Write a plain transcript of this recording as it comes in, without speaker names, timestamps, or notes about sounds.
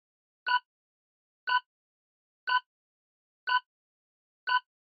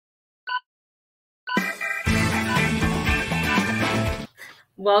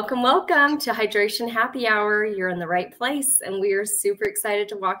Welcome, welcome to Hydration Happy Hour. You're in the right place, and we are super excited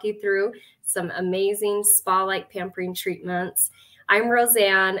to walk you through some amazing spa-like pampering treatments. I'm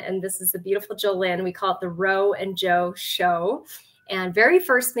Roseanne, and this is the beautiful Jolynn. We call it the Ro and Joe Show. And very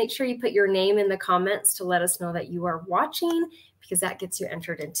first, make sure you put your name in the comments to let us know that you are watching, because that gets you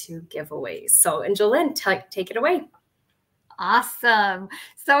entered into giveaways. So, and Jolynn, take it away. Awesome.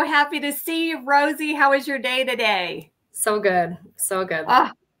 So happy to see you, Rosie. How was your day today? So good. So good.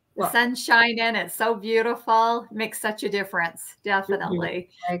 Oh, the sun's shining. It's so beautiful. It makes such a difference. Definitely.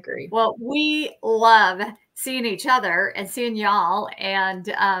 I agree. Well, we love seeing each other and seeing y'all,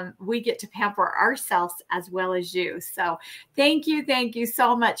 and we get to pamper ourselves as well as you. So thank you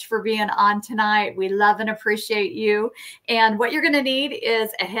so much for being on tonight. We love and appreciate you. And what you're going to need is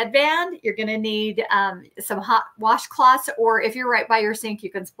a headband. You're going to need some hot washcloths, or if you're right by your sink,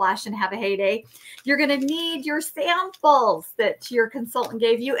 you can splash and have a heyday. You're going to need your samples that your consultant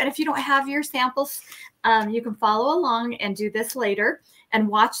gave you. And if you don't have your samples, you can follow along and do this later and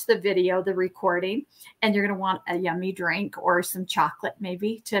watch the video, the recording, and you're going to want a yummy drink or some chocolate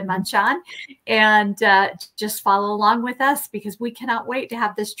maybe to munch on, and just follow along with us, because we cannot wait to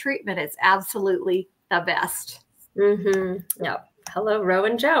have this treatment. It's absolutely the best. Yep. Hello, Ro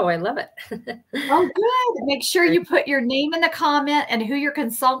and Joe. I love it. Oh, good. Make sure you put your name in the comment and who your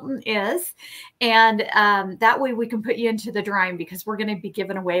consultant is. And that way we can put you into the drawing, because we're going to be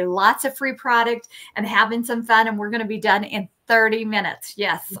giving away lots of free product and having some fun. And we're going to be done in 30 minutes.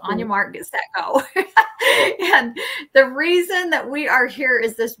 Yes. On your mark, get set, go. And the reason that we are here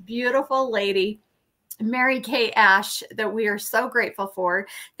is this beautiful lady, Mary Kay Ash, that we are so grateful for.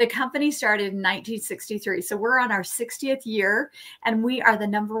 The company started in 1963. So we're on our 60th year, and we are the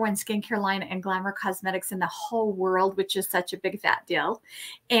 #1 skincare line and glamour cosmetics in the whole world, which is such a big fat deal.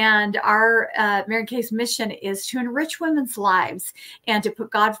 And our Mary Kay's mission is to enrich women's lives and to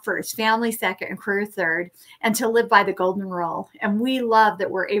put God first, family second, and career third, and to live by the golden rule. And we love that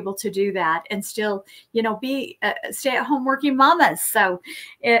we're able to do that and still, you know, be stay-at-home working mamas. So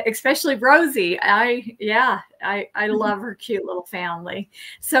especially Rosie, I love her cute little family.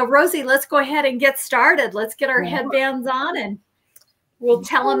 So Rosie, let's go ahead and get started. Let's get our headbands on, and we'll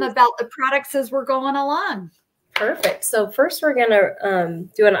tell them about the products as we're going along. Perfect. So first we're going to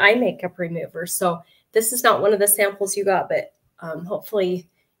do an eye makeup remover. So this is not one of the samples you got, but hopefully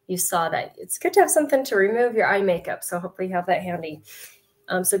you saw that it's good to have something to remove your eye makeup. So hopefully you have that handy.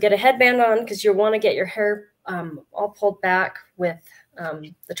 So get a headband on, because you'll want to get your hair all pulled back with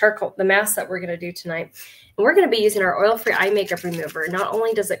the charcoal, the mask that we're going to do tonight. And we're going to be using our oil-free eye makeup remover. Not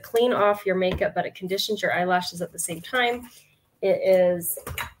only does it clean off your makeup, but it conditions your eyelashes at the same time. It is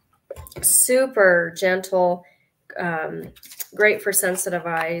super gentle, great for sensitive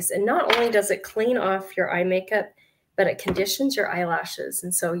eyes. And not only does it clean off your eye makeup, but it conditions your eyelashes.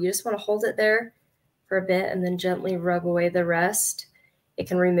 And so you just want to hold it there for a bit and then gently rub away the rest. It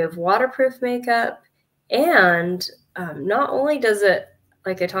can remove waterproof makeup, and not only does it,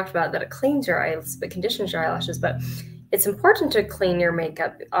 like I talked about, that it cleans your eyes, but conditions your eyelashes, but it's important to clean your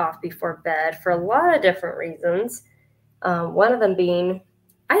makeup off before bed for a lot of different reasons. One of them being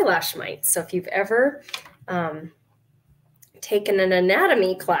eyelash mites. So if you've ever taken an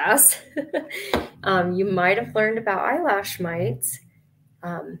anatomy class, you might have learned about eyelash mites,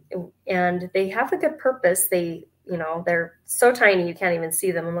 and they have a good purpose. They're so tiny you can't even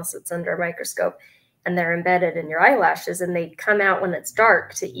see them unless it's under a microscope. And they're embedded in your eyelashes, and they come out when it's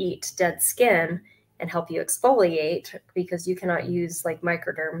dark to eat dead skin and help you exfoliate, because you cannot use like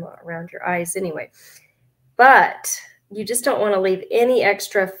microderm around your eyes anyway. But you just don't want to leave any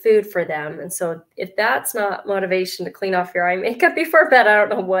extra food for them. And so if that's not motivation to clean off your eye makeup before bed, I don't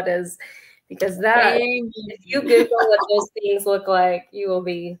know what is, because that, if you Google what those things look like, you will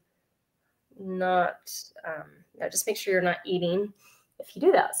be not, just make sure you're not eating if you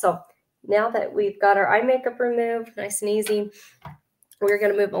do that. So now that we've got our eye makeup removed, nice and easy, we're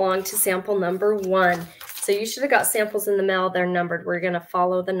going to move along to sample number 1. So you should have got samples in the mail. They're numbered. We're going to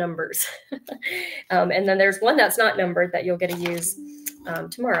follow the numbers. And then there's one that's not numbered that you'll get to use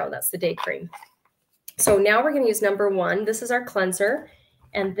tomorrow. That's the day cream. So now we're going to use number 1. This is our cleanser.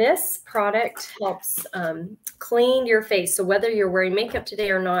 And this product helps clean your face. So whether you're wearing makeup today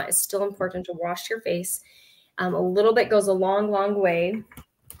or not, it's still important to wash your face. A little bit goes a long, long way.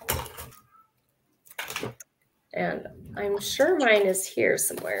 And I'm sure mine is here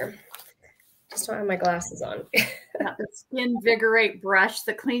somewhere. Just don't have my glasses on. The Skin Vigorate brush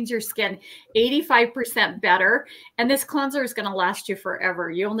that cleans your skin 85% better. And this cleanser is going to last you forever.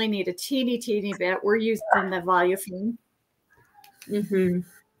 You only need a teeny bit. We're using the Volume.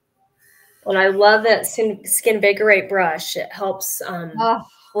 And I love that Skinvigorate brush. It helps Oh,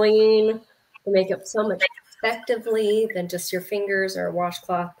 clean the makeup so much effectively than just your fingers or a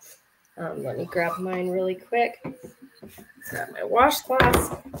washcloth. Let me grab mine really quick. Grab my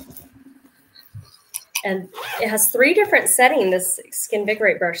washcloth. And it has 3 different settings, this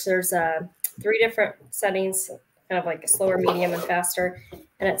Skinvigorate brush. There's 3 different settings, kind of like a slower, medium, and faster.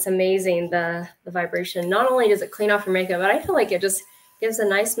 And it's amazing, the vibration. Not only does it clean off your makeup, but I feel like it just gives a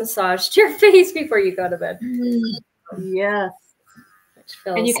nice massage to your face before you go to bed. yes. Which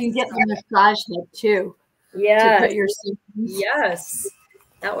feels And you can get the massage head too. Yeah. To put your yes.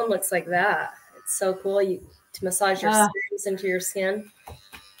 That one looks like that. It's so cool. To massage your serums into your skin.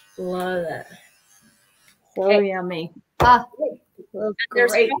 Love it. So yummy.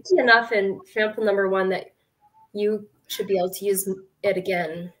 There's probably enough in sample number 1 that you should be able to use it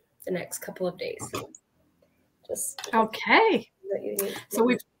again the next couple of days. Okay. So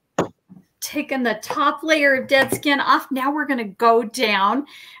we've taken the top layer of dead skin off. Now we're going to go down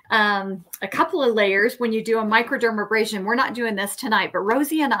a couple of layers when you do a microdermabrasion. We're not doing this tonight, but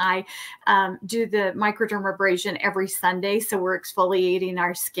Rosie and I do the microdermabrasion every Sunday. So we're exfoliating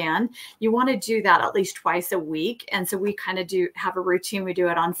our skin. You want to do that at least twice a week. And so we kind of have a routine. We do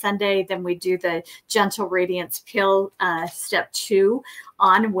it on Sunday. Then we do the Gentle Radiance Peel step 2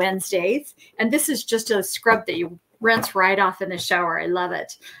 on Wednesdays. And this is just a scrub that you rinse right off in the shower. I love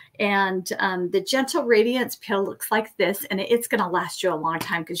it. And the Gentle Radiance Peel looks like this, and it's going to last you a long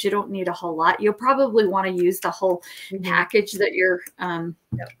time because you don't need a whole lot. You'll probably want to use the whole package that you've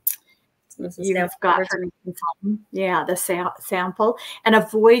got for the sample, and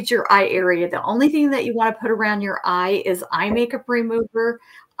avoid your eye area. The only thing that you want to put around your eye is eye makeup remover,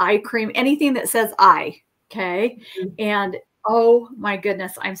 eye cream, anything that says eye. Okay. And oh my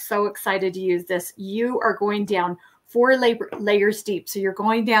goodness, I'm so excited to use this. You are going down 4 layers deep. So you're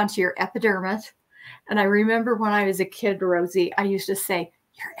going down to your epidermis. And I remember when I was a kid, Rosie, I used to say,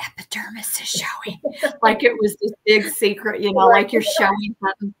 your epidermis is showing. Like it was this big secret, like you're showing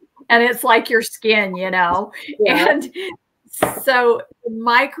something. And it's like your skin, Yeah. And so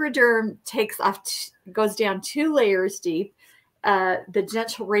microderm goes down 2 layers deep. The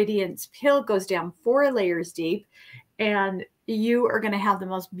Gentle Radiance Peel goes down 4 layers deep. And you are going to have the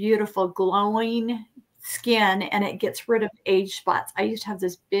most beautiful glowing skin, and it gets rid of age spots. I used to have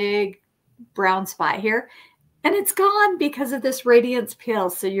this big brown spot here, and it's gone because of this Radiance Peel.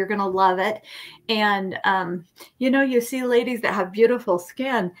 So you're going to love it. And, you see ladies that have beautiful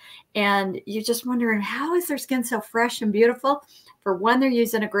skin, and you're just wondering, how is their skin so fresh and beautiful? For 1, they're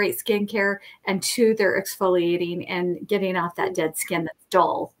using a great skincare, and 2, they're exfoliating and getting off that dead skin that's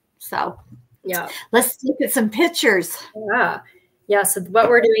dull. So yeah, let's look at some pictures. Yeah, so what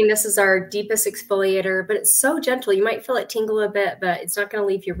we're doing, this is our deepest exfoliator, but it's so gentle. You might feel it tingle a bit, but it's not going to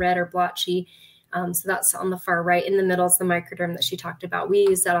leave you red or blotchy. So that's on the far right. In the middle is the microderm that she talked about. We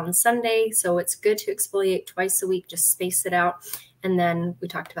use that on Sunday, so it's good to exfoliate twice a week. Just space it out. And then we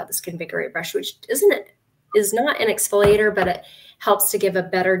talked about the Skinvigorate brush, which is not an exfoliator, but it helps to give a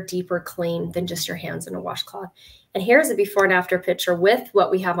better, deeper clean than just your hands in a washcloth. And here's a before and after picture with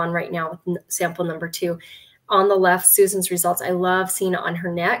what we have on right now with sample number 2. On the left, Susan's results. I love seeing it on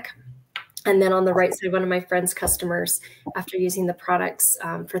her neck. And then on the right side, one of my friend's customers, after using the products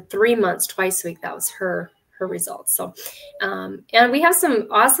for 3 months, twice a week, that was her results. So, and we have some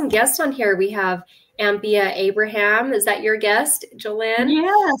awesome guests on here. We have Ambia Abraham. Is that your guest, Jolene?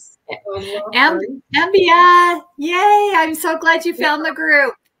 Yes. Ambia. Yay. I'm so glad you found the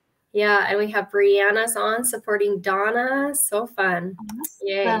group. Yeah, and we have Brianna's on supporting Donna. So fun.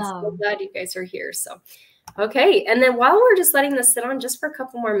 Yay. So glad you guys are here. So, okay. And then while we're just letting this sit on just for a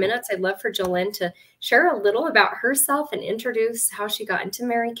couple more minutes, I'd love for Jolene to share a little about herself and introduce how she got into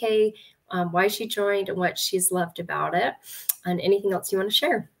Mary Kay, why she joined, and what she's loved about it, and anything else you want to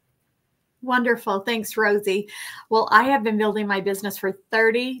share. Wonderful. Thanks, Rosie. Well, I have been building my business for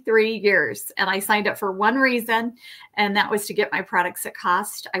 33 years, and I signed up for one reason, and that was to get my products at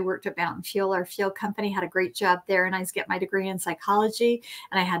cost. I worked at Mountain Fuel. Our fuel company had a great job there, and I was getting my degree in psychology,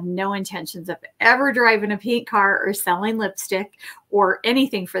 and I had no intentions of ever driving a pink car or selling lipstick or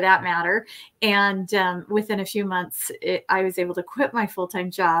anything for that matter. And within a few months, I was able to quit my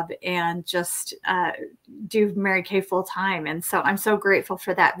full-time job and just do Mary Kay full-time. And so I'm so grateful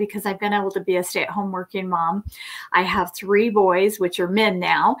for that because I've been able to be a stay-at-home working mom. I have 3 boys, which are men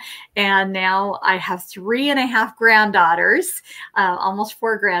now. And now I have 3.5 granddaughters, almost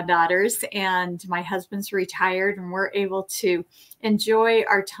 4 granddaughters. And my husband's retired, and we're able to enjoy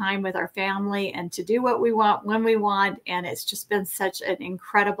our time with our family and to do what we want when we want. And it's just been such an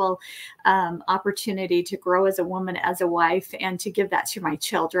incredible opportunity to grow as a woman, as a wife, and to give that to my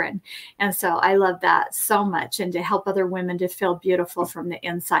children. And so I love that so much, and to help other women to feel beautiful from the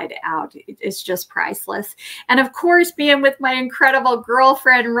inside out. It's just priceless. And of course, being with my incredible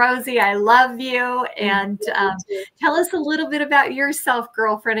girlfriend, Rosie, I love you. And tell us a little bit about yourself,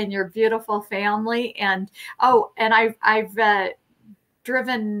 girlfriend, and your beautiful family. And I've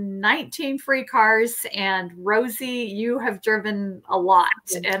driven 19 free cars, and Rosie, you have driven a lot.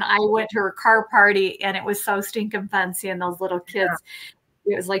 And I went to her car party, and it was so stinking fun seeing those little kids.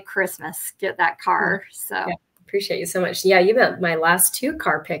 Yeah. It was like Christmas, get that car. So yeah. Appreciate you so much. Yeah, you met my last 2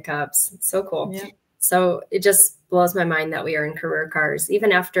 car pickups. It's so cool. Yeah. So it just blows my mind that we are in career cars.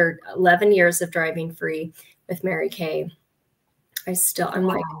 Even after 11 years of driving free with Mary Kay, I'm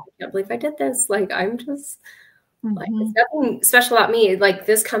like, I can't believe I did this. Like, I'm just like, it's nothing special about me. Like,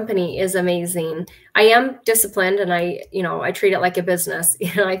 this company is amazing. I am disciplined, and I treat it like a business.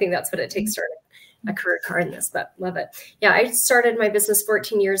 I think that's what it takes to start a career car in this, but love it. Yeah, I started my business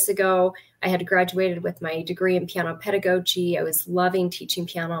 14 years ago. I had graduated with my degree in piano pedagogy. I was loving teaching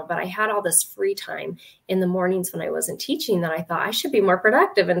piano, but I had all this free time in the mornings when I wasn't teaching that I thought I should be more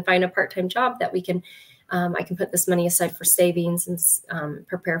productive and find a part-time job that we can, I can put this money aside for savings and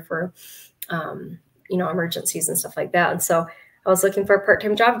prepare for, emergencies and stuff like that. And so I was looking for a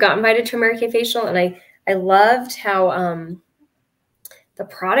part-time job, got invited to a Mary Kay facial, and I loved how the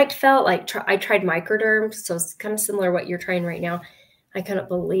product felt. Like, I tried microderm, so it's kind of similar to what you're trying right now. I couldn't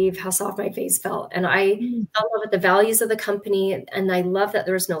believe how soft my face felt. And I fell in love with the values of the company. And I love that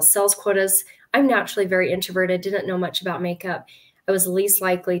there was no sales quotas. I'm naturally very introverted, didn't know much about makeup. I was least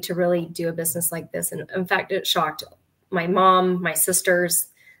likely to really do a business like this. And in fact, it shocked my mom, my sisters.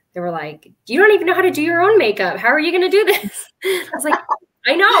 They were like, you don't even know how to do your own makeup. How are you going to do this? I was like,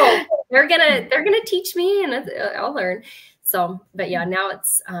 I know. They're gonna teach me, and I'll learn. So, but yeah, now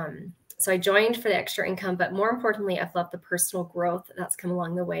it's, so I joined for the extra income, but more importantly, I've loved the personal growth that's come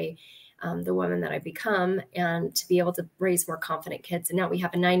along the way, the woman that I've become, and to be able to raise more confident kids. And now we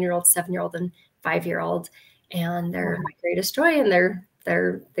have a 9-year-old, 7-year-old, and 5-year-old, and they're my greatest joy, and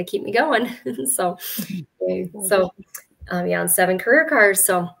they keep me going. So, yeah, on 7 career cars.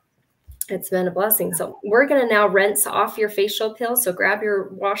 So it's been a blessing. So we're going to now rinse off your facial peel. So grab your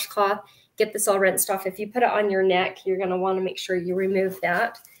washcloth, get this all rinsed off. If you put it on your neck, you're going to want to make sure you remove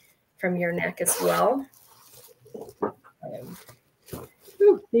that from your neck as well.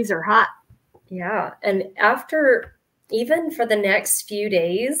 Ooh, these are hot. Yeah. And after, even for the next few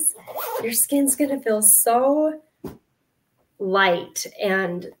days, your skin's going to feel so light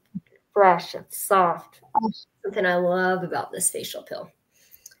and fresh and soft. Something I love about this facial peel.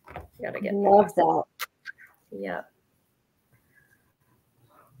 You gotta get love that. Yeah.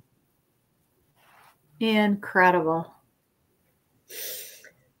 Incredible.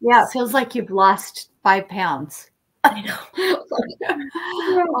 Yeah, it feels like you've lost 5 pounds. I know.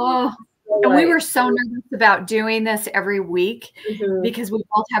 Oh, and we were so nervous about doing this every week because we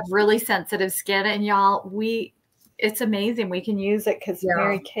both have really sensitive skin, and y'all, it's amazing. We can use it because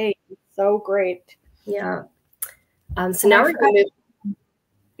Mary Kay is so great. Yeah. So now we're going to,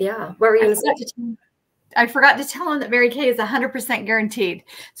 what were you going to say? I forgot to tell them that Mary Kay is 100% guaranteed.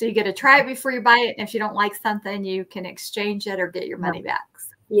 So you get to try it before you buy it. And if you don't like something, you can exchange it or get your money back.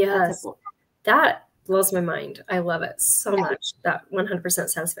 Yes. That blows my mind. I love it so much, that 100%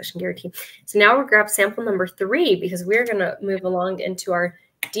 satisfaction guarantee. So now we'll grab sample number 3, because we're going to move along into our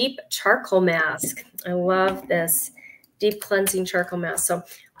deep charcoal mask. I love this deep cleansing charcoal mask. So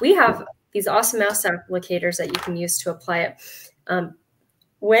we have these awesome mask applicators that you can use to apply it.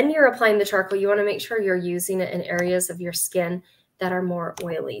 When you're applying the charcoal, you want to make sure you're using it in areas of your skin that are more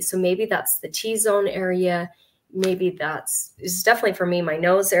oily. So maybe that's the T-zone area. Maybe it's definitely for me, my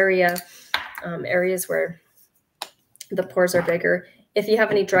nose area, areas where the pores are bigger. If you have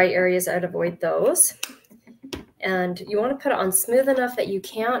any dry areas, I'd avoid those. And you want to put it on smooth enough that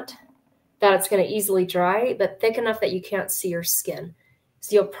that it's going to easily dry, but thick enough that you can't see your skin.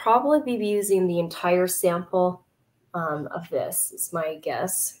 So you'll probably be using the entire sample of this, is my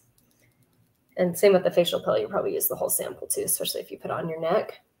guess. And same with the facial peel, you probably use the whole sample too, especially if you put it on your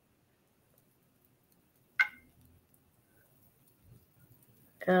neck.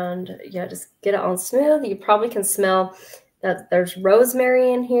 And yeah, just get it on smooth. You probably can smell that there's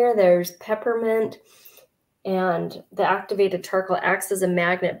rosemary in here, there's peppermint, and the activated charcoal acts as a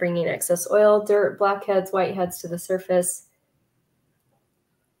magnet, bringing excess oil, dirt, blackheads, whiteheads to the surface.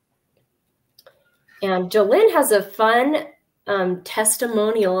 And Jolynn has a fun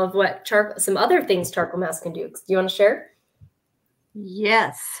testimonial of what some other things charcoal mask can do. Do you want to share?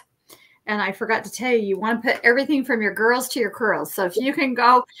 Yes. And I forgot to tell you, you want to put everything from your girls to your curls. So if you can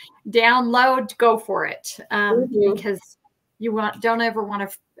go down low, go for it. Because you don't ever want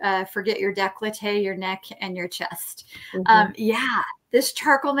to forget your décolleté, your neck, and your chest. Yeah, this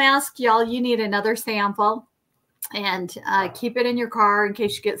charcoal mask, y'all, you need another sample. And keep it in your car in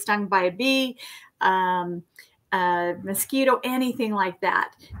case you get stung by a bee, mosquito, anything like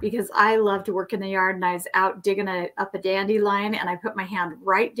that, because I love to work in the yard, and I was out digging up a dandelion, and I put my hand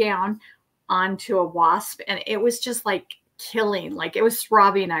right down onto a wasp, and it was just like killing, like it was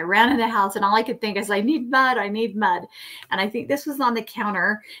throbbing. I ran in the house, and all I could think is, I need mud, I need mud. And I think this was on the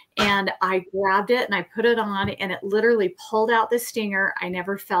counter, and I grabbed it and I put it on, and it literally pulled out the stinger. I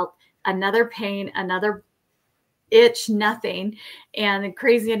never felt another pain, another itch, nothing. And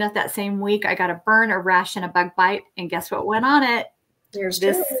crazy enough, that same week I got a burn, a rash, and a bug bite. And guess what went on it? There's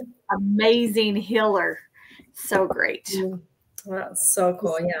this amazing healer. So great. Well, that's so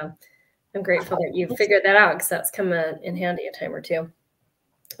cool. Yeah. I'm grateful that you figured that out, because that's come in handy a time or two.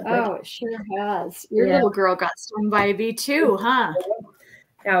 Oh, it sure has. Your little girl got stung by a bee too, huh?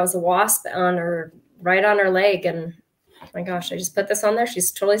 Yeah, it was a wasp right on her leg. And oh my gosh, I just put this on there.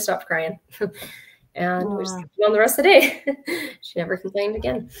 She's totally stopped crying. And we just kept on the rest of the day. She never complained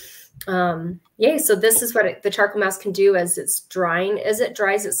again. Yay. So this is what the charcoal mask can do as it's drying. As it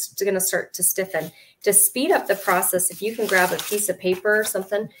dries, it's going to start to stiffen. To speed up the process, if you can grab a piece of paper or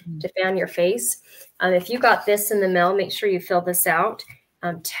something to fan your face. If you got this in the mail, make sure you fill this out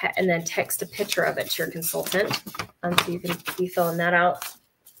and then text a picture of it to your consultant. So you can be filling that out.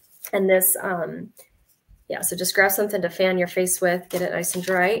 And this, yeah, so just grab something to fan your face with, get it nice and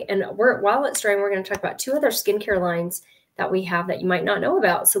dry. And while it's drying, we're going to talk about 2 other skincare lines that we have that you might not know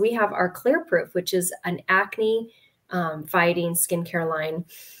about. So we have our Clear Proof, which is an acne fighting skincare line.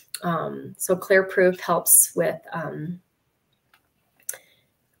 So Clear Proof helps with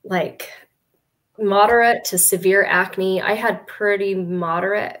like moderate to severe acne. I had pretty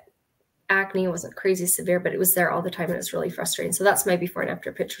moderate acne. It wasn't crazy severe, but it was there all the time, and it was really frustrating. So that's my before and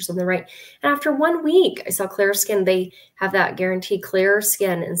after pictures on the right. And after 1 week, I saw clear skin. They have that guaranteed clear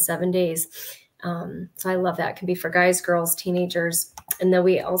skin in 7 days. So I love that. It can be for guys, girls, teenagers. And then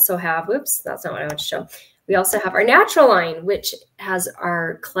we also have, oops, that's not what I want to show. We also have our natural line, which has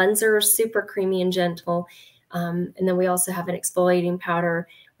our cleanser, super creamy and gentle. And then we also have an exfoliating powder,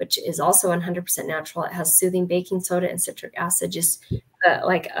 which is also 100% natural. It has soothing baking soda and citric acid, just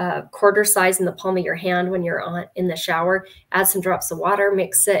like a quarter size in the palm of your hand when you're in the shower. Add some drops of water,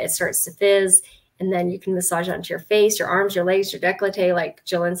 mix it, it starts to fizz, and then you can massage it onto your face, your arms, your legs, your décolleté, like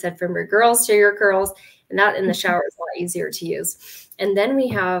Jillian said, from your girls to your curls. And that in the shower is a lot easier to use. And then we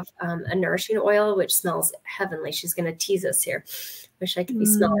have a nourishing oil, which smells heavenly. She's going to tease us here. Wish I could be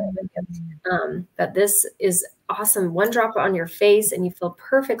smelling it. But this is awesome. 1 drop on your face and you feel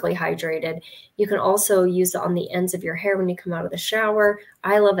perfectly hydrated. You can also use it on the ends of your hair when you come out of the shower.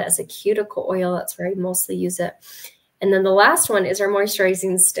 I love it as a cuticle oil. That's where I mostly use it. And then the last one is our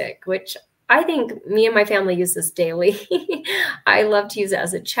moisturizing stick, which I think me and my family use this daily. I love to use it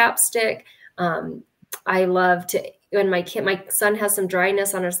as a chapstick. I love to, when my son has some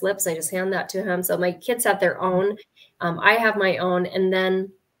dryness on his lips, I just hand that to him. So my kids have their own. I have my own. And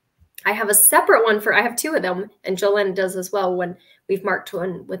then I have a separate one I have 2 of them, and Jolene does as well, when we've marked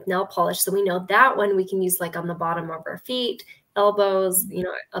one with nail polish. So we know that one we can use like on the bottom of our feet, elbows,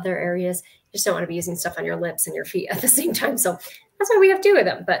 other areas. You just don't want to be using stuff on your lips and your feet at the same time. So that's why we have 2 of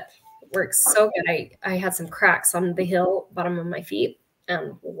them, but it works so good. I had some cracks on the bottom of my feet,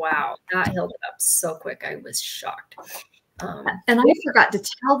 and wow, that healed it up so quick. I was shocked. And I forgot to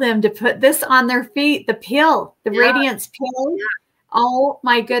tell them to put this on their feet, the peel, the Radiance peel. Yeah. Oh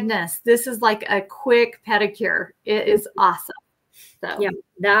my goodness. This is like a quick pedicure. It is awesome. So yeah,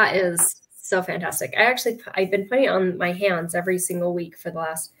 that is so fantastic. I've been putting it on my hands every single week for the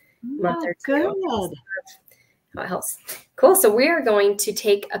last month or 2. Good. How it helps. Cool. So we are going to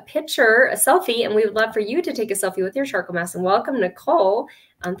take a picture, a selfie, and we would love for you to take a selfie with your charcoal mask. And welcome, Nicole.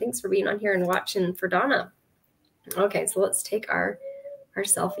 Thanks for being on here and watching for Donna. Okay, so let's take our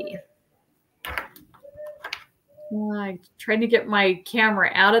selfie. I'm trying to get my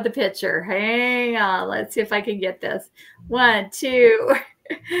camera out of the picture. Hang on. Let's see if I can get this. 1, 2,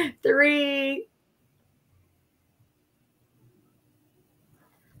 3.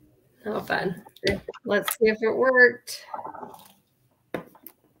 Oh, fun. Let's see if it worked.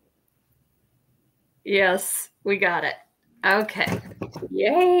 Yes, we got it. Okay.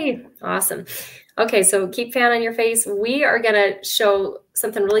 Yay. Awesome. Okay, so keep fanning your face. We are going to show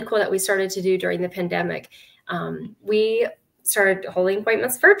something really cool that we started to do during the pandemic. We started holding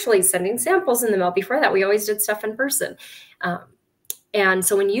appointments virtually, sending samples in the mail. Before that, we always did stuff in person. And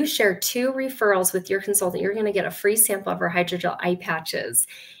so when you share 2 referrals with your consultant, you're going to get a free sample of our hydrogel eye patches.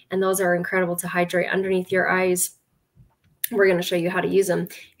 And those are incredible to hydrate underneath your eyes. We're going to show you how to use them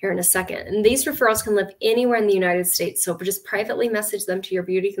here in a second. And these referrals can live anywhere in the United States. So just privately message them to your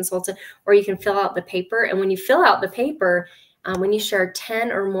beauty consultant, or you can fill out the paper. And when you fill out the paper, when you share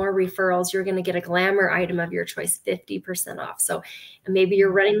 10 or more referrals, you're going to get a glamour item of your choice, 50% off. So maybe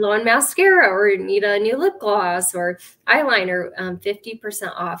you're running low on mascara, or need a new lip gloss or eyeliner,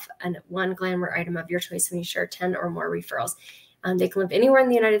 50% off and one glamour item of your choice when you share 10 or more referrals. They can live anywhere in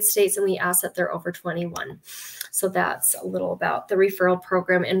the United States, and we ask that they're over 21. So that's a little about the referral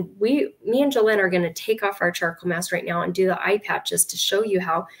program. And me and Jolene are going to take off our charcoal mask right now and do the eye patches to show you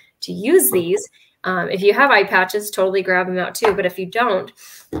how to use these. If you have eye patches, totally grab them out too. But if you don't,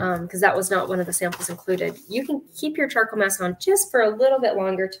 because that was not one of the samples included, you can keep your charcoal mask on just for a little bit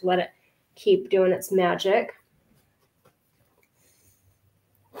longer to let it keep doing its magic.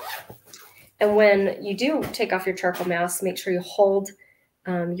 And when you do take off your charcoal mask, make sure you hold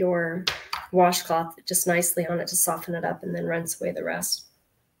your washcloth just nicely on it to soften it up, and then rinse away the rest.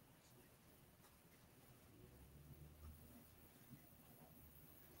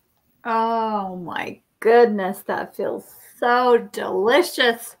 Oh my goodness, that feels so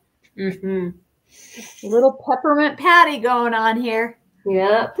delicious. Mm-hmm. Little peppermint patty going on here.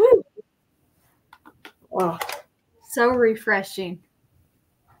 Yeah. Oh, so refreshing.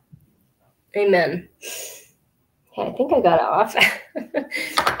 Amen. Okay, I think I got it off.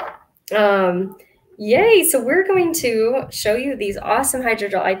 Yay. So we're going to show you these awesome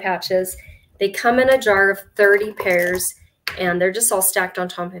hydrogel eye patches. They come in a jar of 30 pairs, and they're just all stacked on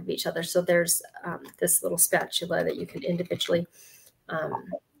top of each other. So there's this little spatula that you can individually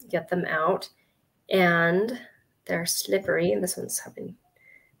get them out. And they're slippery. And this one's having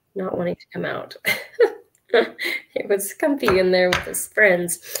not wanting to come out. It was comfy in there with his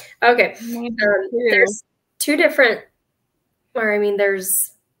friends. Okay. There's 2 different, or I mean,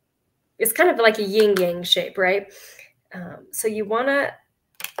 it's kind of like a yin-yang shape, right? So you want to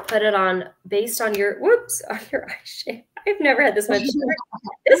put it on based on your, on your eye shape. I've never had this much.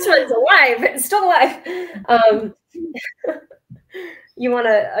 This one's alive. It's still alive. You want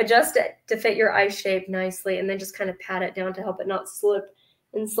to adjust it to fit your eye shape nicely, and then just kind of pat it down to help it not slip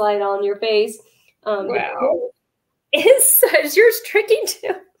and slide on your face. Wow. Is yours tricky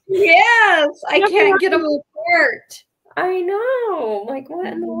too? Yes. I can't get them apart. I know. Like, what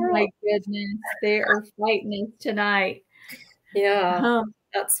in the world? My goodness. They are fighting us tonight. Yeah.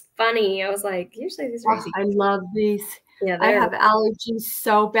 That's funny. I was like, usually these are easy. I love these. Yeah, I have allergies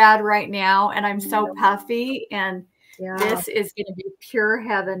so bad right now, and I'm so puffy, and this is going to be pure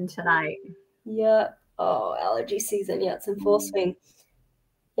heaven tonight. Yeah. Oh, allergy season. Yeah, it's in full swing.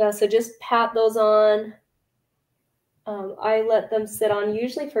 Yeah, so just pat those on. I let them sit on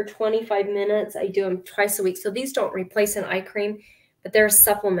usually for 25 minutes. I do them twice a week. So these don't replace an eye cream, but they're a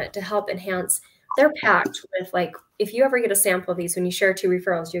supplement to help enhance. They're packed with, like, if you ever get a sample of these, when you share 2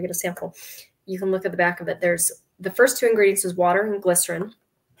 referrals, you get a sample. You can look at the back of it. There's the first 2 ingredients is water and glycerin.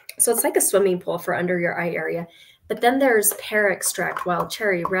 So it's like a swimming pool for under your eye area. But then there's pear extract, wild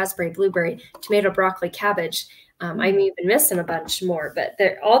cherry, raspberry, blueberry, tomato, broccoli, cabbage. I'm even missing a bunch more, but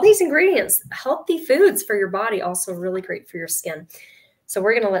all these ingredients, healthy foods for your body, also really great for your skin. So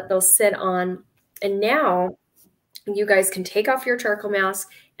we're going to let those sit on. And now you guys can take off your charcoal mask,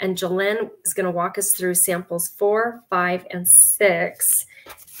 and Jolene is going to walk us through samples 4, 5, and 6,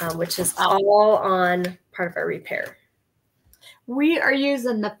 which is all on part of our repair. We are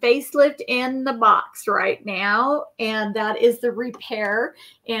using the facelift in the box right now, and that is the repair.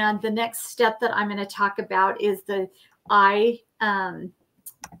 And the next step that I'm going to talk about is the eye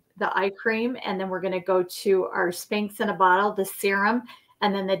cream, and then we're going to go to our Spanx in a bottle, the serum,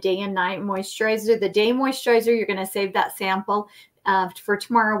 and then the day and night moisturizer. The day moisturizer, you're going to save that sample for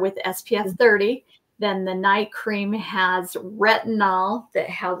tomorrow with SPF 30. Then the night cream has retinol that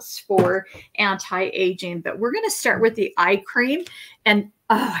helps for anti-aging. But we're going to start with the eye cream. And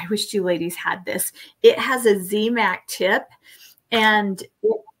oh, I wish you ladies had this. It has a ZMAC tip, and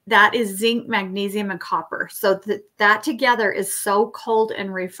that is zinc, magnesium, and copper. So that together is so cold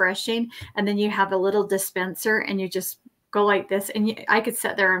and refreshing. And then you have a little dispenser, and you just go like this, and I could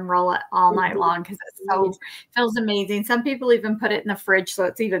sit there and roll it all night long because it feels amazing. Some people even put it in the fridge so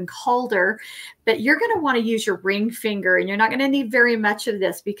it's even colder. But you're going to want to use your ring finger, and you're not going to need very much of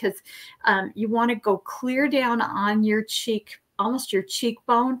this because you want to go clear down on your cheek, almost your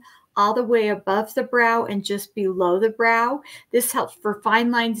cheekbone, all the way above the brow and just below the brow. This helps for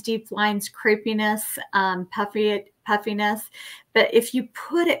fine lines, deep lines, crepiness, puffiness. But if you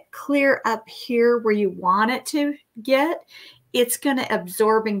put it clear up here where you want it to get, it's going to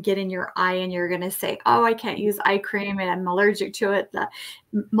absorb and get in your eye, and you're going to say, oh, I can't use eye cream and I'm allergic to it.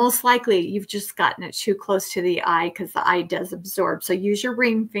 Most likely you've just gotten it too close to the eye, because the eye does absorb. So use your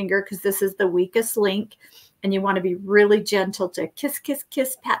ring finger, because this is the weakest link, and you want to be really gentle to kiss, kiss,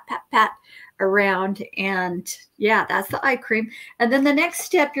 kiss, pat, pat, pat around. And yeah, that's the eye cream. And then the next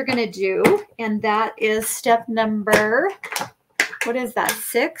step you're going to do, and that is step number, what is that?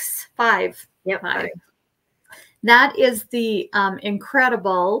 6, 5. Yep. 5. That is the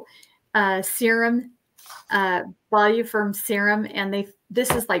incredible serum, Voluform serum. And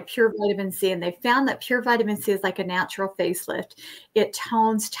this is like pure vitamin C. And they found that pure vitamin C is like a natural facelift. It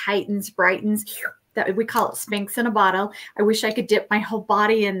tones, tightens, brightens. That we call it Spanx in a bottle. I wish I could dip my whole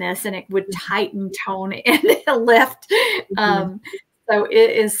body in this and it would tighten, tone, and lift. So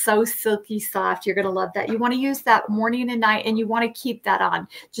it is so silky soft. You're going to love that. You want to use that morning and night, and you want to keep that on.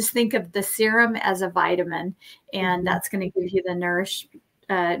 Just think of the serum as a vitamin, and that's going to give you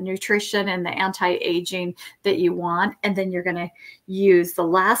the nutrition and the anti-aging that you want. And then you're going to use the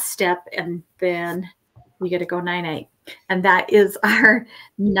last step, and then you get to go 9-8. And that is our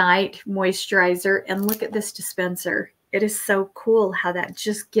night moisturizer. And look at this dispenser. It is so cool how that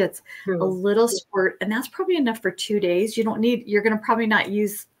just gets a little squirt, and that's probably enough for 2 days. You're going to probably not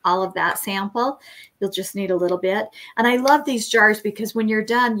use all of that sample. You'll just need a little bit. And I love these jars, because when you're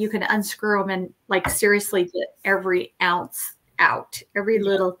done, you can unscrew them and like seriously get every ounce out, every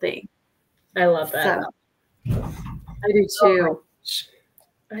little thing. I love that. So, I do too.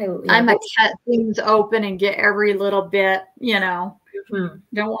 I'm a cut things open and get every little bit, don't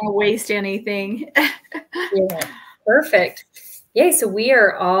want to waste anything. Yeah. Perfect. Yay. So we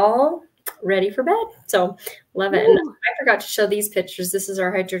are all ready for bed. So love it. And I forgot to show these pictures. This is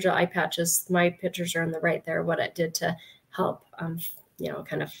our hydrogel eye patches. My pictures are on the right there, what it did to help,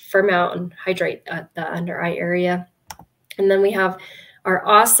 kind of firm out and hydrate the under eye area. And then we have our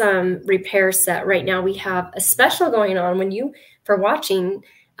awesome repair set. Right now we have a special going on. For watching,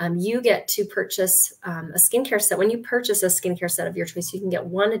 you get to purchase a skincare set. When you purchase a skincare set of your choice, you can get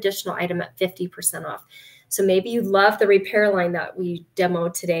one additional item at 50% off. So maybe you love the repair line that we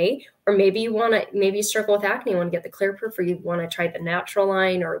demoed today, or maybe you struggle with acne and want to get the clear proof, or you want to try the natural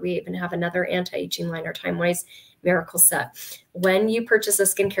line, or we even have another anti-aging line, or time-wise miracle set. When you purchase a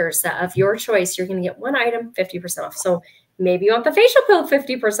skincare set of your choice, you're going to get one item 50% off. So maybe you want the facial pill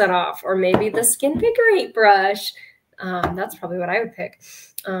 50% off, or maybe the Skin Vigorate brush. That's probably what I would pick.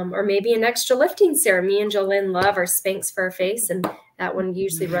 Or maybe an extra lifting serum. Me and Jolynn love our Spanx for our face, and that one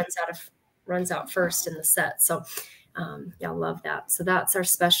usually runs out first in the set. So yeah, love that. So that's our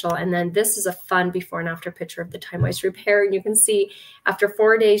special. And then this is a fun before and after picture of the time-wise repair. And you can see after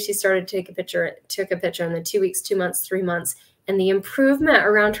 4 days, she started to take a picture, and then 2 weeks, 2 months, 3 months, and the improvement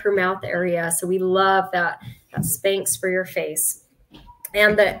around her mouth area. So we love that Spanx for your face.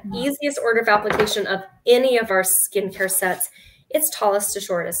 And the easiest order of application of any of our skincare sets, it's tallest to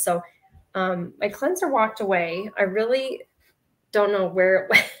shortest. So my cleanser walked away. I really don't know where it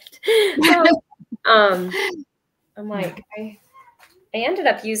went. So, I'm like, I ended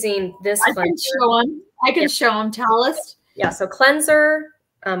up using this cleanser. I can show them tallest. Yeah, so cleanser,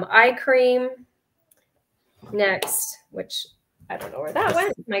 eye cream, next, which I don't know where that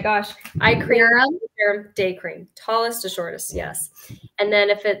went. Oh my gosh. Eye cream, serum, day cream. Tallest to shortest, yes. And then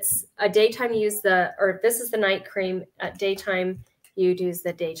if it's a daytime, you use or if this is the night cream, at daytime, you'd use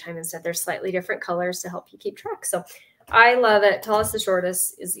the daytime instead. They're slightly different colors to help you keep track. So I love it. Tallest to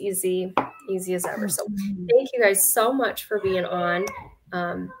shortest is easy as ever. So thank you guys so much for being on.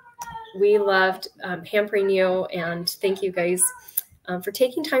 We loved pampering you, and thank you guys for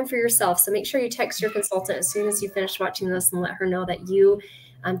taking time for yourself. So make sure you text your consultant as soon as you finish watching this, and let her know that you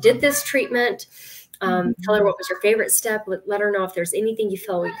did this treatment. Tell her what was your favorite step. Let her know if there's anything you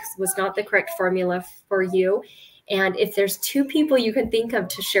feel was not the correct formula for you. And if there's 2 people you can think of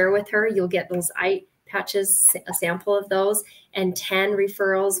to share with her, you'll get those eye patches, a sample of those, and 10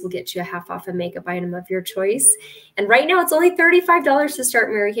 referrals will get you a half off a makeup item of your choice. And right now it's only $35 to start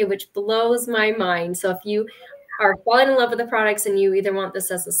Mary Kay, which blows my mind. So if you are falling in love with the products and you either want this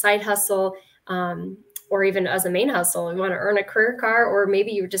as a side hustle, or even as a main hustle, you want to earn a career car, or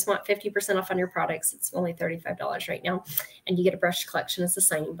maybe you just want 50% off on your products, it's only $35 right now. And you get a brush collection as a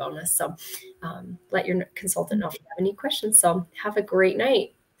signing bonus. So let your consultant know if you have any questions. So have a great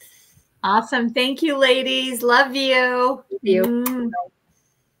night. Awesome. Thank you, ladies. Love you. Thank you.